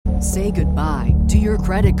Say goodbye to your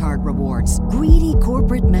credit card rewards. Greedy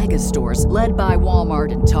corporate mega stores, led by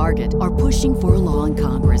Walmart and Target, are pushing for a law in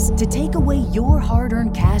Congress to take away your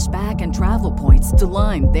hard-earned cash back and travel points to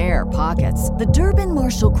line their pockets. The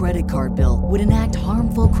Durbin-Marshall credit card bill would enact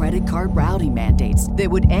harmful credit card routing mandates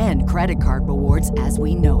that would end credit card rewards as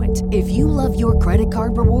we know it. If you love your credit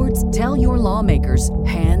card rewards, tell your lawmakers,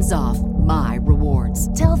 hands off my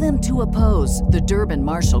rewards. Tell them to oppose the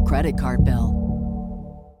Durbin-Marshall credit card bill.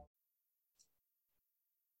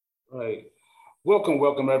 All right.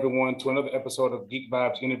 Welcome everyone to another episode of Geek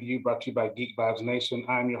Vibes Interview brought to you by Geek Vibes Nation.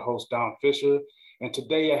 I'm your host, Don Fisher, and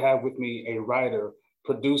today I have with me a writer,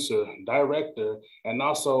 producer, director, and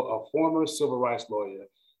also a former civil rights lawyer.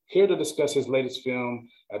 Here to discuss his latest film,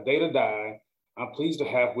 A Day to Die, I'm pleased to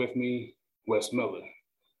have with me Wes Miller.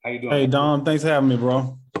 How you doing? Hey, Don, thanks for having me,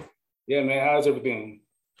 bro. Yeah, man, how's everything?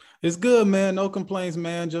 It's good, man. No complaints,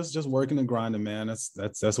 man. Just working and grinding, man.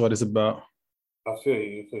 That's what it's about. I feel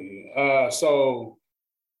you. So,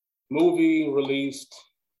 movie released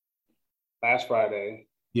last Friday.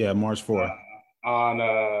 Yeah, March 4th.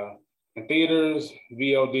 In theaters,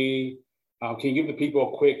 VOD. Can you give the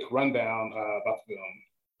people a quick rundown about the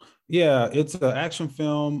film? Yeah, it's an action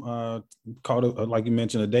film called, like you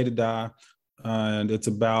mentioned, A Day to Die. And it's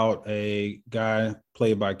about a guy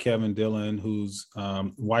played by Kevin Dillon whose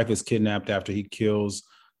wife is kidnapped after he kills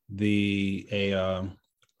a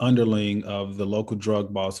underling of the local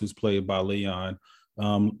drug boss who's played by Leon.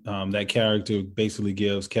 That character basically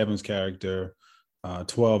gives Kevin's character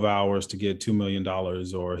 12 hours to get $2 million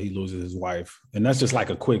or he loses his wife. And that's just like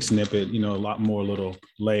a quick snippet, a lot more little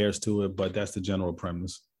layers to it, but that's the general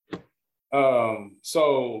premise.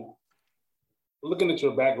 So looking at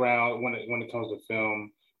your background when it comes to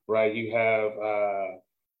film, right, you have a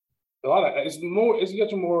lot of, you got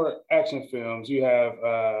your more action films. You have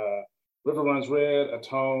River Runs Red,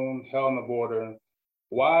 Atone, Hell on the Border.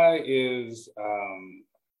 Why is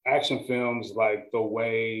action films like the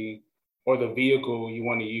way or the vehicle you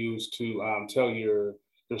want to use to tell your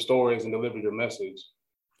stories and deliver your message?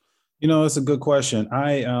 It's a good question.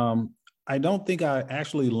 I don't think I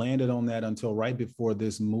actually landed on that until right before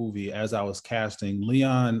this movie. As I was casting,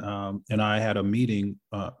 Leon and I had a meeting,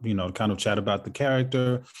 kind of chat about the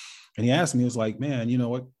character. And he asked me, he was like, man,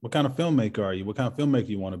 what kind of filmmaker are you? What kind of filmmaker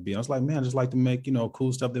you want to be? I was like, man, I just like to make,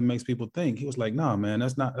 cool stuff that makes people think. He was like, no, man,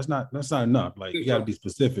 that's not enough. Like, you got to be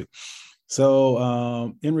specific.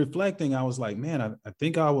 So in reflecting, I was like, man, I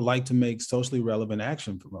think I would like to make socially relevant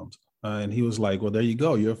action films. And he was like, well, there you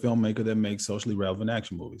go. You're a filmmaker that makes socially relevant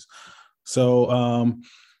action movies. So,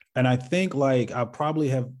 and I think like I probably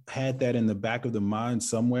have had that in the back of the mind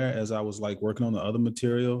somewhere as I was like working on the other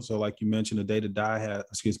material. So like you mentioned, A Day to Die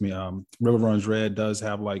River Runs Red does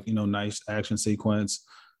have like, nice action sequence,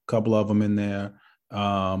 a couple of them in there.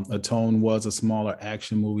 Atone was a smaller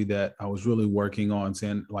action movie that I was really working on,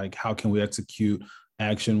 saying like, how can we execute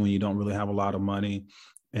action when you don't really have a lot of money?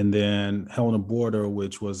 And then Hell on the Border,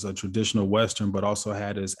 which was a traditional Western, but also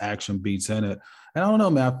had its action beats in it. And I don't know,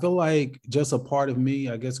 man, I feel like just a part of me,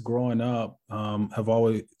 I guess growing up, have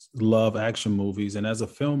always loved action movies. And as a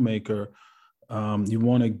filmmaker, you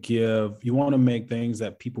want to make things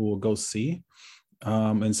that people will go see.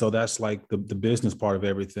 And so that's like the business part of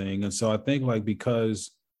everything. And so I think like,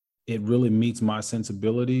 because it really meets my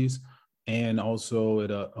sensibilities and also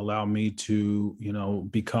it allowed me to,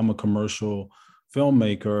 become a commercial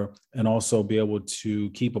filmmaker and also be able to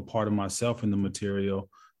keep a part of myself in the material.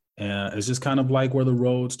 And it's just kind of like where the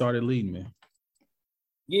road started leading me.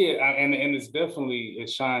 Yeah, and it's definitely, it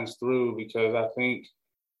shines through because I think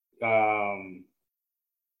that,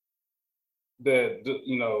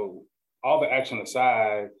 all the action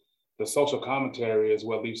aside, the social commentary is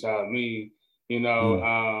what leaps out at me. You're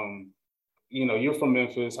from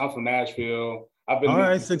Memphis, I'm from Nashville. I've been all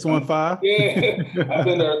right, 615. Yeah, I've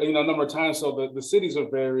been there, a number of times. So the cities are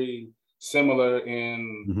very similar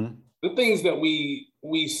in the things that we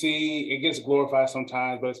see. It gets glorified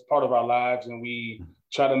sometimes, but it's part of our lives, and we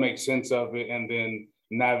try to make sense of it and then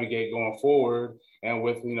navigate going forward. And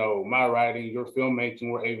with my writing, your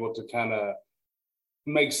filmmaking, we're able to kind of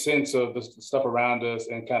make sense of the stuff around us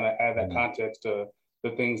and kind of add that context to the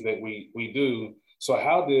things that we do. So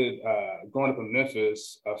how did growing up in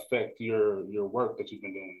Memphis affect your work that you've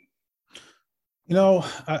been doing?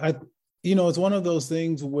 It's one of those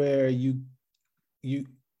things where you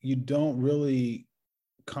don't really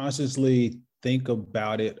consciously think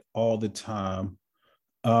about it all the time.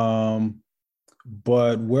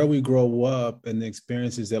 But where we grow up and the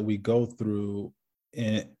experiences that we go through,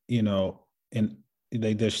 and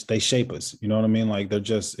they shape us, you know what I mean? Like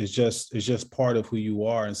it's just part of who you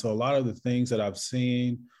are. And so a lot of the things that I've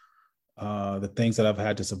seen the things that I've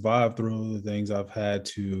had to survive through, the things I've had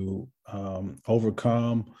to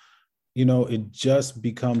overcome, it just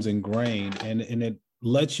becomes ingrained, and it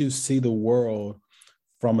lets you see the world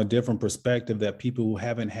from a different perspective that people who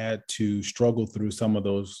haven't had to struggle through some of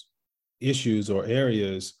those issues or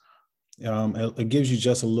areas, it gives you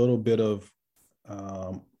just a little bit of,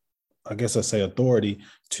 I guess I say, authority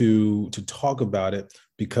to talk about it,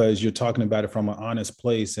 because you're talking about it from an honest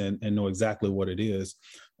place and know exactly what it is,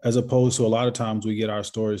 as opposed to a lot of times we get our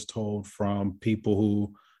stories told from people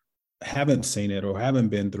who haven't seen it or haven't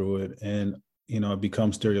been through it, and it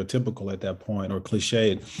becomes stereotypical at that point or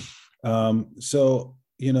cliched. So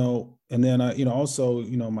and then also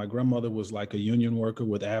my grandmother was like a union worker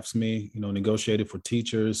with AFSCME, negotiated for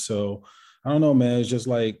teachers. So I don't know, man, it's just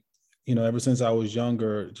like, ever since I was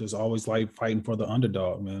younger, just always like fighting for the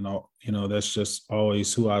underdog, man. That's just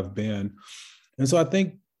always who I've been. And so I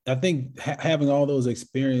think having all those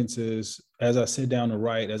experiences, as I sit down to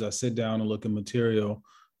write, as I sit down and look at material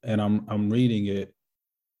and I'm reading it,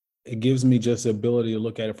 it gives me just the ability to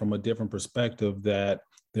look at it from a different perspective that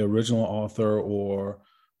the original author or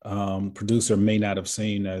producer may not have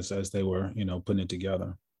seen as they were, putting it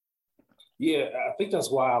together. Yeah, I think that's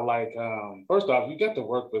why I like, first off, you get to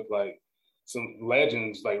work with like some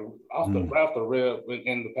legends, like off the rip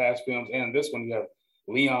in the past films. And this one, you have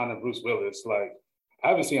Leon and Bruce Willis. Like, I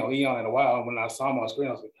haven't seen Leon in a while. When I saw him on screen,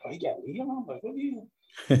 I was like, oh, he got Leon? Like, what are you?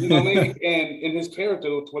 You know what I mean? And in his character,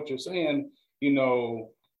 to what you're saying,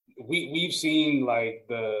 we've seen like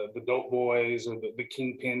the dope boys or the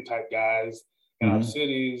kingpin type guys in our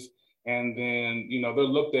cities. And then, they're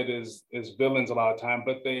looked at as villains a lot of time,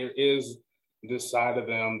 but there is this side of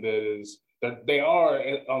them that is that they are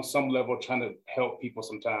on some level trying to help people.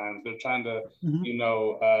 Sometimes they're trying to,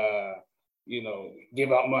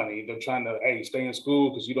 give out money. They're trying to, hey, stay in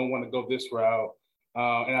school because you don't want to go this route.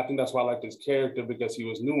 And I think that's why I like this character, because he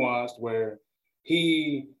was nuanced, where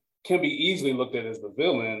he can be easily looked at as the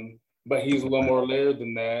villain, but he's a little more layered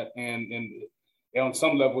than that. And on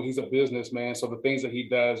some level, he's a businessman. So the things that he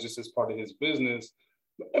does just as part of his business,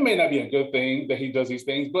 it may not be a good thing that he does these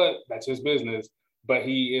things, but that's his business. But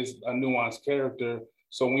he is a nuanced character.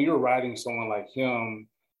 So when you're writing someone like him,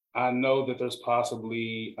 I know that there's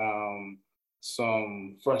possibly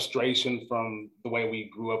some frustration from the way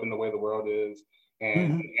we grew up and the way the world is,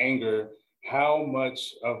 and anger. How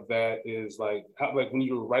much of that is like when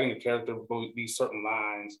you're writing a character with these certain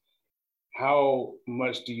lines, how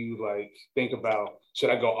much do you like think about,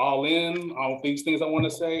 should I go all in on these things I want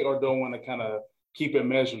to say, or do I want to kind of keep it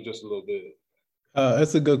measured just a little bit?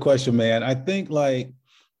 That's a good question, man. I think like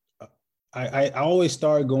I always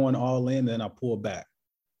start going all in, then I pull back,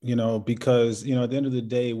 because, at the end of the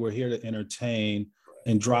day, we're here to entertain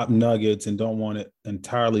and drop nuggets and don't want it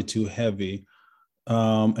entirely too heavy.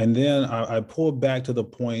 And then I pull back to the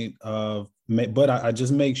point of, but I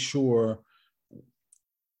just make sure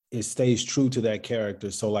it stays true to that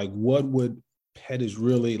character. So like, what would Pettis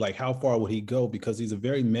really, like, how far would he go? Because he's a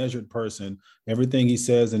very measured person. Everything he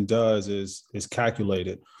says and does is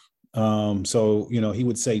calculated. So, he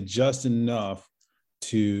would say just enough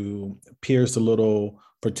to pierce the little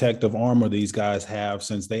protective armor these guys have,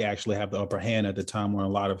 since they actually have the upper hand at the time when a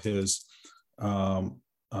lot of his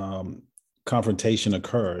confrontation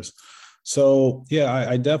occurs. So, yeah,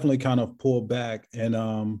 I definitely kind of pull back, and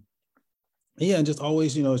and just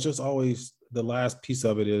always, it's just always the last piece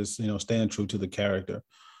of it is, staying true to the character.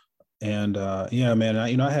 And man,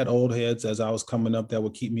 I had old heads as I was coming up that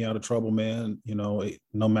would keep me out of trouble, man.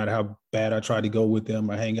 No matter how bad I tried to go with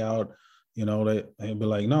them or hang out, they'd be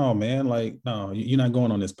like, no, man, like, no, you're not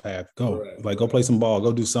going on this path. Go, go play some ball,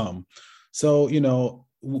 go do something. So,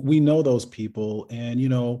 we know those people, and,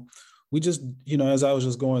 we just, as I was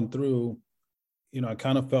just going through, I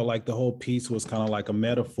kind of felt like the whole piece was kind of like a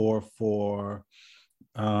metaphor for,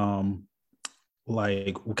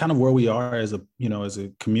 like kind of where we are as a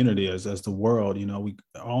community, as the world, we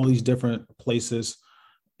all these different places,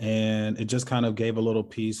 and it just kind of gave a little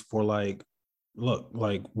piece for like, look,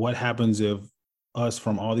 like what happens if us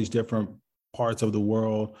from all these different parts of the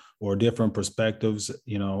world or different perspectives,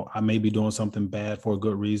 I may be doing something bad for a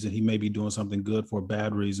good reason, he may be doing something good for a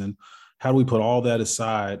bad reason. How do we put all that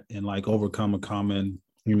aside and like overcome a common,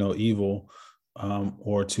 evil,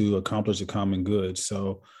 or to accomplish a common good?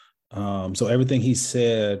 So everything he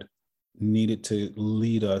said needed to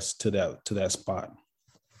lead us to that spot.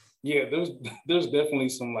 Yeah, there's definitely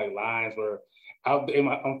some like lines where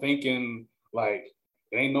I'm thinking like,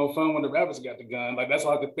 it ain't no fun when the rabbits got the gun. Like, that's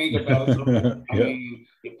all I could think about. So, I mean,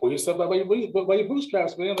 you pull yourself up by your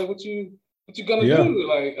bootstraps, man. Like, what you gonna do?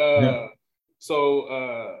 Like,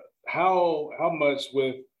 so how much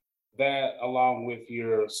with that, along with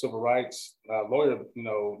your civil rights lawyer,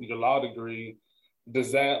 your law degree,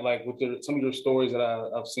 does that, like, with some of your stories that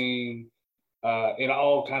I've seen, it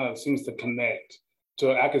all kind of seems to connect.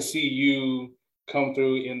 So I could see you come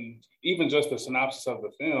through in even just the synopsis of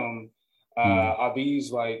the film. Are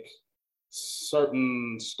these like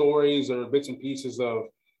certain stories or bits and pieces of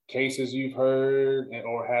cases you've heard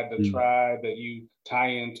or had to try that you tie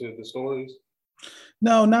into the stories?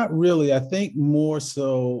 No, not really. I think more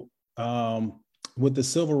so with the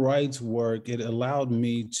civil rights work, it allowed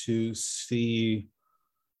me to see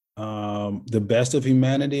the best of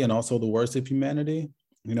humanity and also the worst of humanity.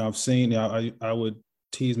 I've seen, I would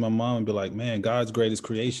tease my mom and be like, man, God's greatest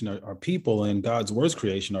creation are people, and God's worst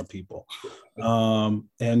creation are people.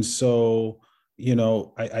 And so,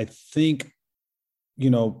 I think,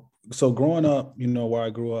 so growing up, where I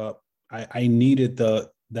grew up, I needed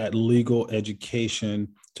that legal education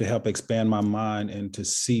to help expand my mind and to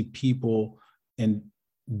see people in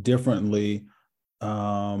differently,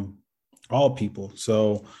 all people.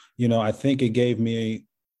 So, I think it gave me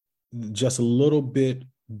just a little bit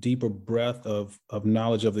deeper breadth of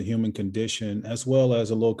knowledge of the human condition, as well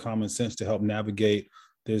as a little common sense to help navigate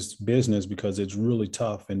this business, because it's really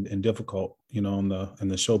tough and difficult, in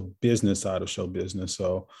the show business side of show business.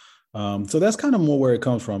 So, so that's kind of more where it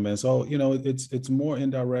comes from. And so, it's more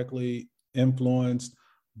indirectly influenced,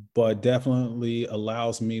 but definitely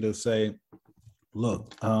allows me to say,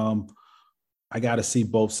 look, I got to see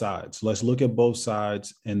both sides. Let's look at both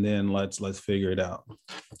sides, and then let's figure it out.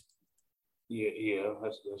 Yeah,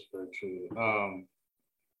 that's very true.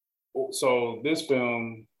 So this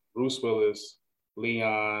film, Bruce Willis,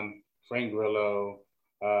 Leon, Frank Grillo,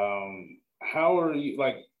 how are you,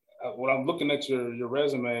 like, when I'm looking at your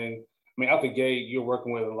resume, I mean, out the gate, you're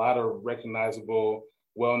working with a lot of recognizable,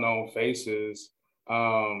 well-known faces.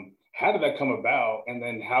 How did that come about? And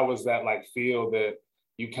then how was that like feel that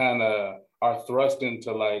you kind of are thrust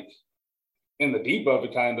into like in the deep of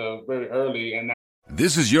it kind of very early? And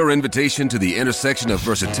this is your invitation to the intersection of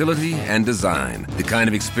versatility and design. The kind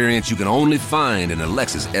of experience you can only find in a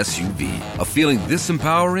Lexus SUV. A feeling this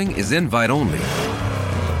empowering is invite only.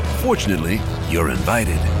 Fortunately, you're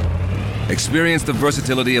invited. Experience the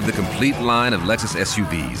versatility of the complete line of Lexus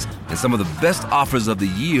SUVs and some of the best offers of the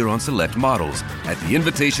year on select models at the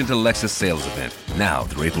Invitation to Lexus sales event, now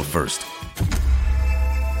through April 1st.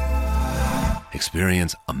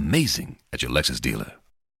 Experience amazing at your Lexus dealer.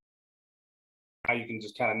 How you can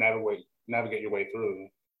just kind of navigate your way through.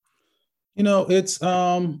 It's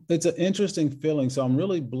an interesting feeling. So I'm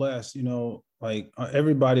really blessed, like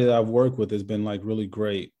everybody that I've worked with has been like really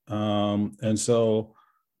great. And so,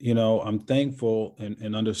 I'm thankful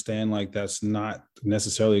and understand like that's not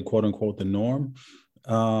necessarily quote unquote the norm.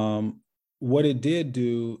 What it did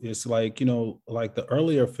do is like, like the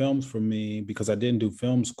earlier films for me, because I didn't do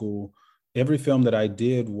film school, every film that I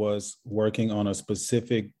did was working on a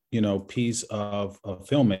specific, piece of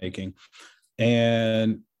filmmaking.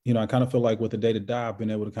 And, I kind of feel like with The Day to Die, I've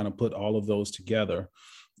been able to kind of put all of those together.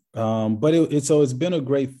 But it's been a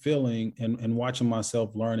great feeling and watching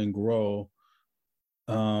myself learn and grow.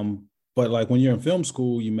 But like when you're in film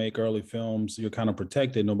school, you make early films, you're kind of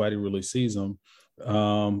protected. Nobody really sees them.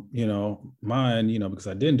 Mine, because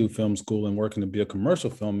I didn't do film school and working to be a commercial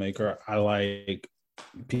filmmaker, I like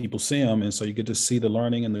people see them. And so you get to see the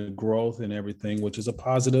learning and the growth and everything, which is a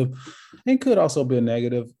positive and could also be a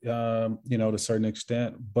negative, to a certain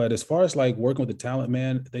extent. But as far as like working with the talent,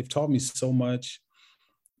 man, they've taught me so much.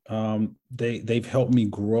 They've helped me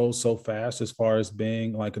grow so fast as far as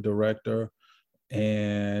being like a director.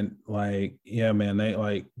 And like, yeah, man,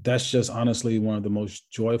 that's just honestly one of the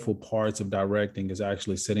most joyful parts of directing is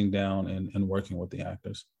actually sitting down and working with the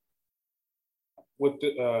actors.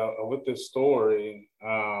 With this story,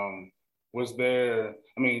 was there,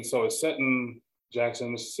 so it's set in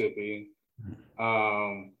Jackson, Mississippi.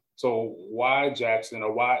 So why Jackson,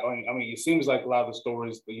 or why, it seems like a lot of the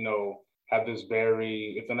stories, have this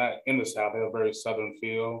very, if they're not in the South, they have a very Southern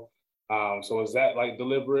feel. So is that like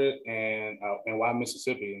deliberate, and why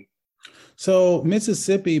Mississippi? So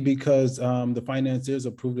Mississippi, because the financiers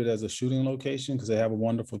approved it as a shooting location because they have a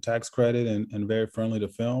wonderful tax credit and very friendly to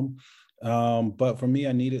film. But for me,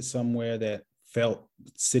 I needed somewhere that felt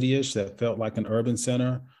city-ish, that felt like an urban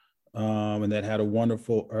center, and that had a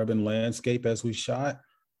wonderful urban landscape as we shot.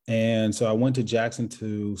 And so I went to Jackson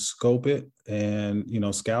to scope it and,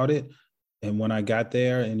 scout it. And when I got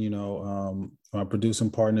there and, my producing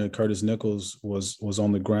partner, Curtis Nichols, was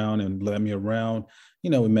on the ground and led me around, we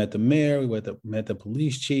met the mayor, we met the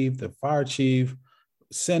police chief, the fire chief,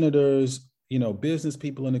 senators, business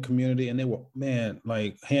people in the community. And they were, man,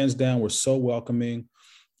 like hands down, were so welcoming.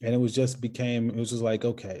 and it was just like,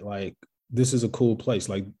 okay, like this is a cool place,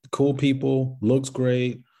 like cool people, looks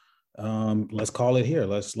great. Let's call it here.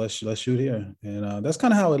 Let's shoot here, and that's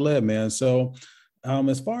kind of how it led, man. So,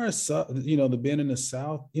 as far as the being in the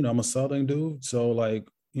South, I'm a Southern dude, so like,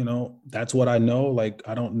 that's what I know. Like,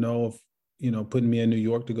 I don't know if putting me in New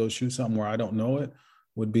York to go shoot something where I don't know it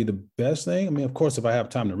would be the best thing. I mean, of course, if I have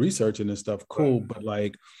time to research it and stuff, cool. Right. But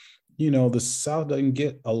like, the South doesn't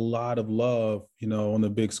get a lot of love, on the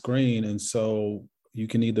big screen, and so you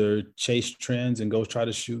can either chase trends and go try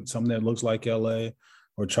to shoot something that looks like LA,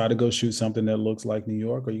 or try to go shoot something that looks like New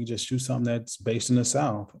York, or you can just shoot something that's based in the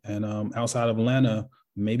South. And outside of Atlanta,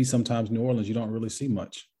 maybe sometimes New Orleans, you don't really see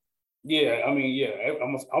much. Yeah, I mean, yeah,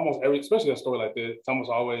 almost every, especially a story like this, it's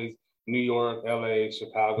almost always New York, LA,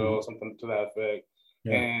 Chicago, something to that effect.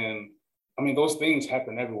 Yeah. And I mean, those things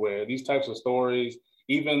happen everywhere. These types of stories,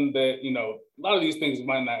 even that, a lot of these things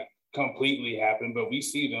might not completely happen, but we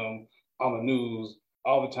see them on the news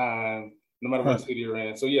all the time, no matter what city you're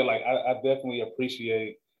in. So yeah, like I definitely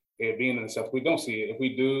appreciate it being in the South. We don't see it. If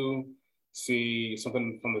we do see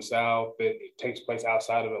something from the South that takes place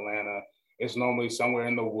outside of Atlanta, it's normally somewhere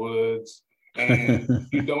in the woods, and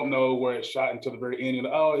you don't know where it's shot until the very end. You're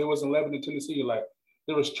like, oh, it was in Lebanon, Tennessee. You're like,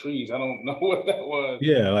 there was trees. I don't know what that was.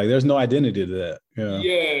 Yeah, like there's no identity to that.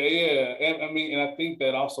 Yeah. And I mean, and I think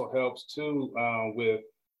that also helps too with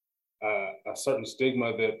a certain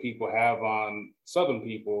stigma that people have on Southern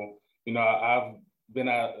people. I've been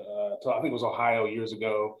at, I think it was Ohio years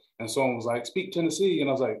ago, and someone was like, speak Tennessee. And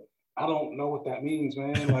I was like, I don't know what that means,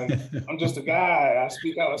 man. Like, I'm just a guy. I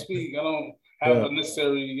speak how I speak. I don't have a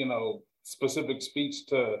necessary, specific speech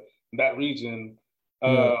to that region.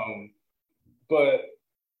 But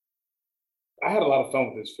I had a lot of fun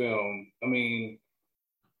with this film. I mean,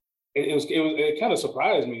 it kind of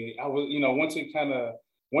surprised me. I was,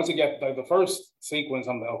 once it got like the first sequence,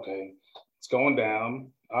 I'm like, okay, it's going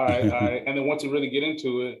down. All right. And then once you really get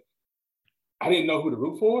into it, I didn't know who to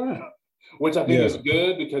root for, which I think is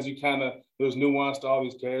good, because there's nuance to all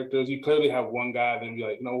these characters. You clearly have one guy, then be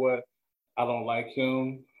like, you know what, I don't like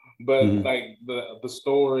him. But like the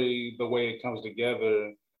story, the way it comes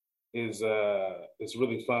together is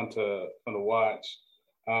really fun to watch.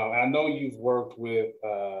 I know you've worked with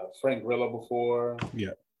Frank Grillo before.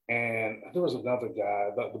 Yeah. And there was another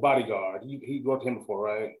guy, the bodyguard. He worked with him before,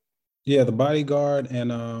 right? Yeah, the bodyguard, and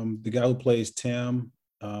the guy who plays Tim,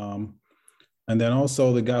 and then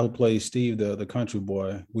also the guy who plays Steve, the country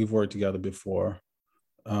boy. We've worked together before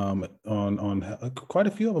on quite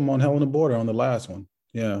a few of them on Hell on the Border on the last one.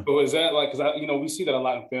 Yeah. So is that like, because we see that a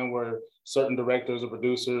lot in film where certain directors or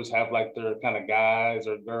producers have like their kind of guys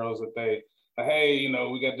or girls that they, hey,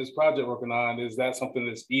 we got this project working on. Is that something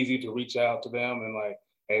that's easy to reach out to them and like,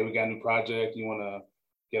 hey, we got a new project, you want to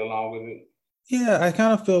get along with it? Yeah, I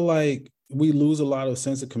kind of feel like we lose a lot of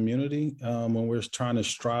sense of community when we're trying to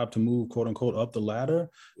strive to move, quote unquote, up the ladder.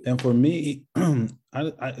 And for me,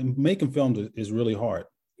 making films is really hard.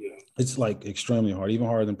 Yeah. It's like extremely hard, even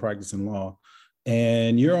harder than practicing law.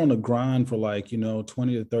 And you're on the grind for like, 20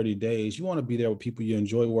 to 30 days. You want to be there with people you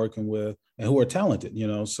enjoy working with and who are talented,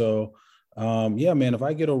 So, yeah, man, if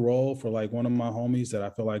I get a role for like one of my homies that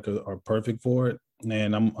I feel like are perfect for it,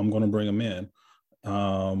 man, I'm going to bring them in.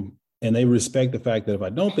 And they respect the fact that if I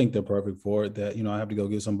don't think they're perfect for it, that, I have to go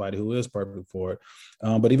get somebody who is perfect for it.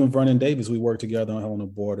 But even Vernon Davis, we worked together on Hell on the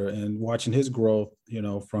Border, and watching his growth,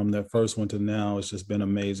 from that first one to now, it's just been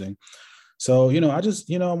amazing. So, I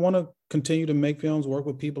just, I want to continue to make films, work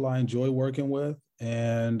with people I enjoy working with.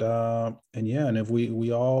 And if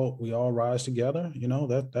we all rise together,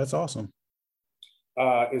 that's awesome.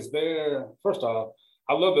 Is there, first off,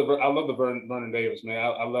 I love the Vernon Davis, man.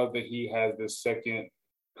 I love that he has this second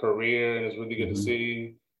career, and it's really good to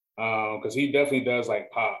see, because he definitely does like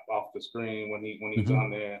pop off the screen when he's on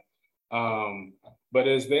there. But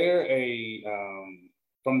is there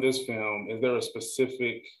from this film, is there a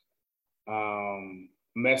specific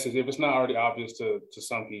message, if it's not already obvious to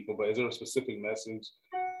some people, but is there a specific message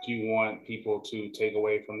you want people to take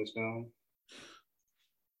away from this film?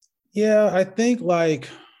 Yeah, I think like,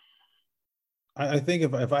 I think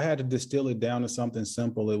if I had to distill it down to something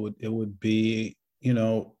simple, it would be,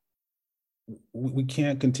 we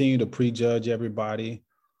can't continue to prejudge everybody,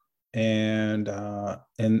 and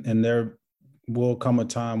there will come a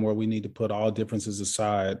time where we need to put all differences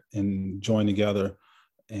aside and join together.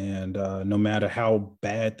 And no matter how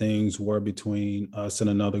bad things were between us and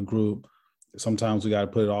another group, sometimes we got to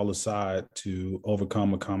put it all aside to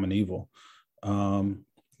overcome a common evil.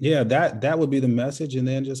 Yeah, that would be the message. And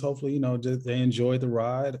then just hopefully, just they enjoy the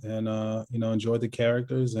ride and, enjoy the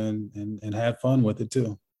characters and have fun with it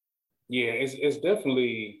too. Yeah, it's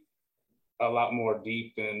definitely a lot more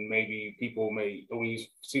deep than maybe people may, when you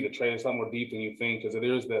see the trailer, it's a lot more deep than you think, because there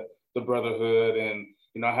is the brotherhood.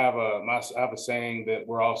 And I have a saying that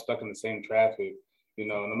we're all stuck in the same traffic.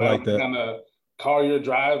 No matter Like what that. kind of car you're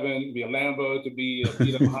driving, it could be a Lambo, it could be a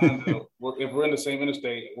beat up Honda. If we're in the same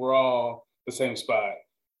interstate, we're all the same spot.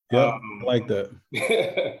 Yep, I like that.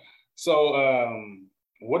 So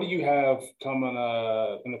what do you have coming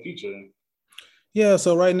in the future? Yeah,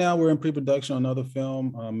 so right now we're in pre-production on another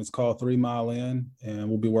film. It's called 3 Mile In, and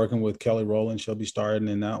we'll be working with Kelly Rowland. She'll be starring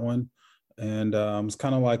in that one. And it's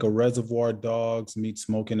kind of like a Reservoir Dogs meet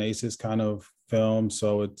Smoking Aces kind of film.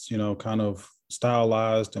 So it's, kind of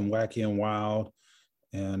stylized and wacky and wild.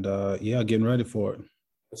 And yeah, getting ready for it.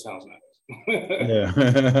 That sounds nice.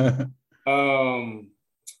 Yeah.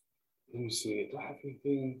 Let me see. Do I have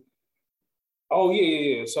anything? Oh,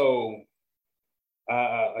 yeah. So,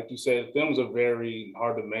 like you said, films are very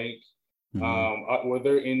hard to make. Mm-hmm. Were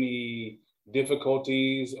there any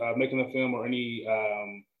difficulties making a film, or any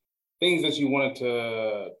things that you wanted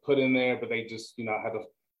to put in there, but they just, had to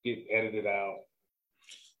get edited out?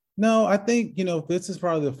 No, I think, this is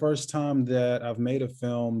probably the first time that I've made a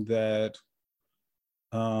film that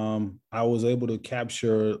I was able to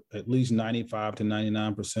capture at least 95 to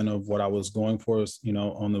 99% of what I was going for,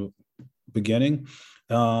 on the beginning.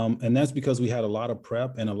 And that's because we had a lot of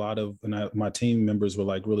prep, and my team members were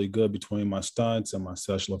like really good between my stunts and my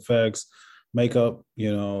special effects, makeup,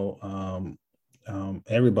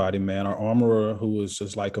 everybody, man. Our armorer, who was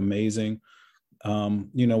just like amazing.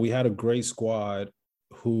 We had a great squad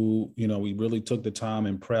who, we really took the time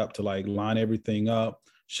and prep to like line everything up,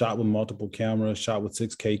 shot with multiple cameras, shot with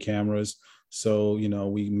 6K cameras. So,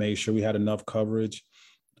 we made sure we had enough coverage.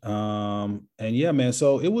 And yeah, man,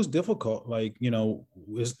 so it was difficult. Like, we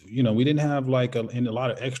didn't have like a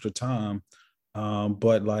lot of extra time.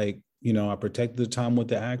 But like, I protected the time with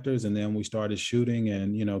the actors, and then we started shooting,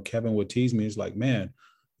 and, Kevin would tease me. He's like, man,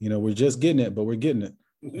 we're just getting it, but we're getting it.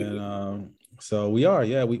 And, so we are,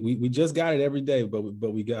 yeah, we just got it every day, but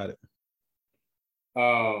we got it.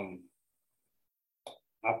 I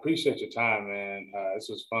appreciate your time, man. This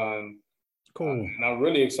was fun. Cool. And I'm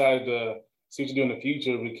really excited to see what you do in the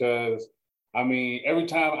future, because every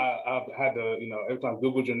time I've had to, every time I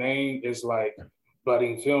Googled your name, it's like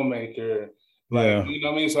budding filmmaker. Like, yeah. You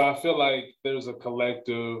know what I mean? So I feel like there's a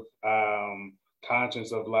collective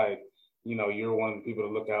conscience of like, you're one of the people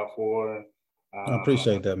to look out for. I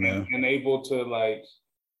appreciate that, man. And able to like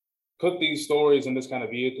put these stories in this kind of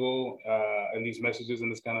vehicle, and these messages in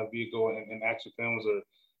this kind of vehicle, in action films or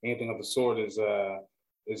anything of the sort is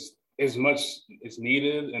as much it's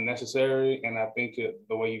needed and necessary. And I think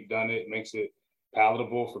the way you've done it makes it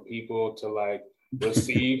palatable for people to like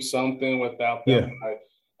receive something without them like,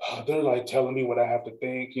 oh, they're like telling me what I have to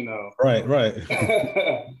think, Right.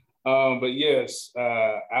 But yes,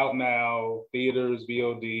 out now, theaters,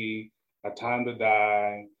 VOD, A Time to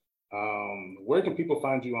Die. Where can people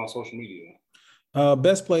find you on social media?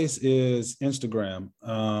 Best place is Instagram.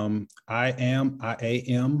 I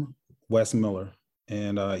am Wes Miller.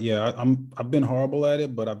 And I've been horrible at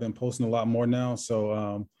it, but I've been posting a lot more now.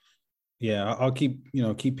 So I'll keep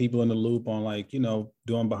people in the loop on like,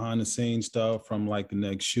 doing behind the scenes stuff from like the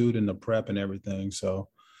next shoot and the prep and everything. So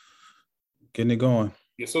getting it going.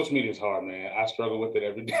 Yeah, social media is hard, man. I struggle with it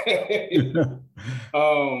every day. And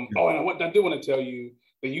I do want to tell you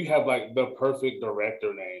that you have like the perfect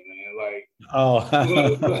director name, man. Like,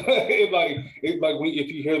 it's like if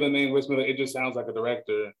you hear the name Wes Miller, it just sounds like a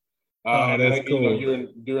director. That's cool.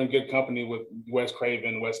 You're in good company with Wes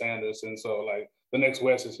Craven, Wes Anderson. So like the next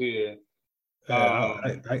Wes is here.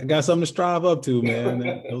 I got something to strive up to,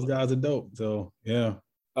 man. Those guys are dope. So yeah.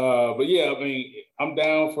 But yeah, I'm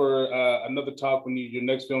down for another talk when your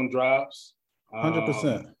next film drops.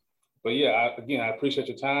 100%. But yeah, I appreciate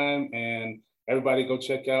your time, and everybody go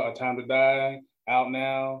check out A Time to Die, out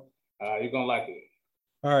now. You're gonna like it.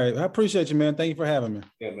 All right, I appreciate you, man. Thank you for having me.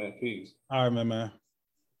 Yeah, man. Peace. All right, man.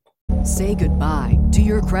 Say goodbye to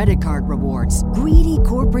your credit card rewards. Greedy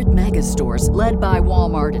corporate mega stores, led by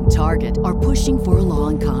Walmart and Target, are pushing for a law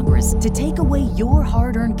in Congress to take away your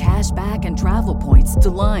hard-earned cash back and travel points to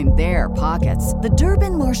line their pockets. The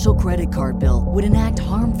Durbin-Marshall credit card bill would enact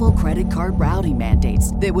harmful credit card routing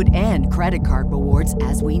mandates that would end credit card rewards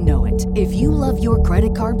as we know it. If you love your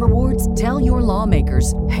credit card rewards, tell your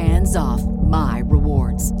lawmakers, hands off my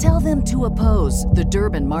rewards. Tell them to oppose the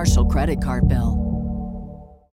Durbin-Marshall credit card bill.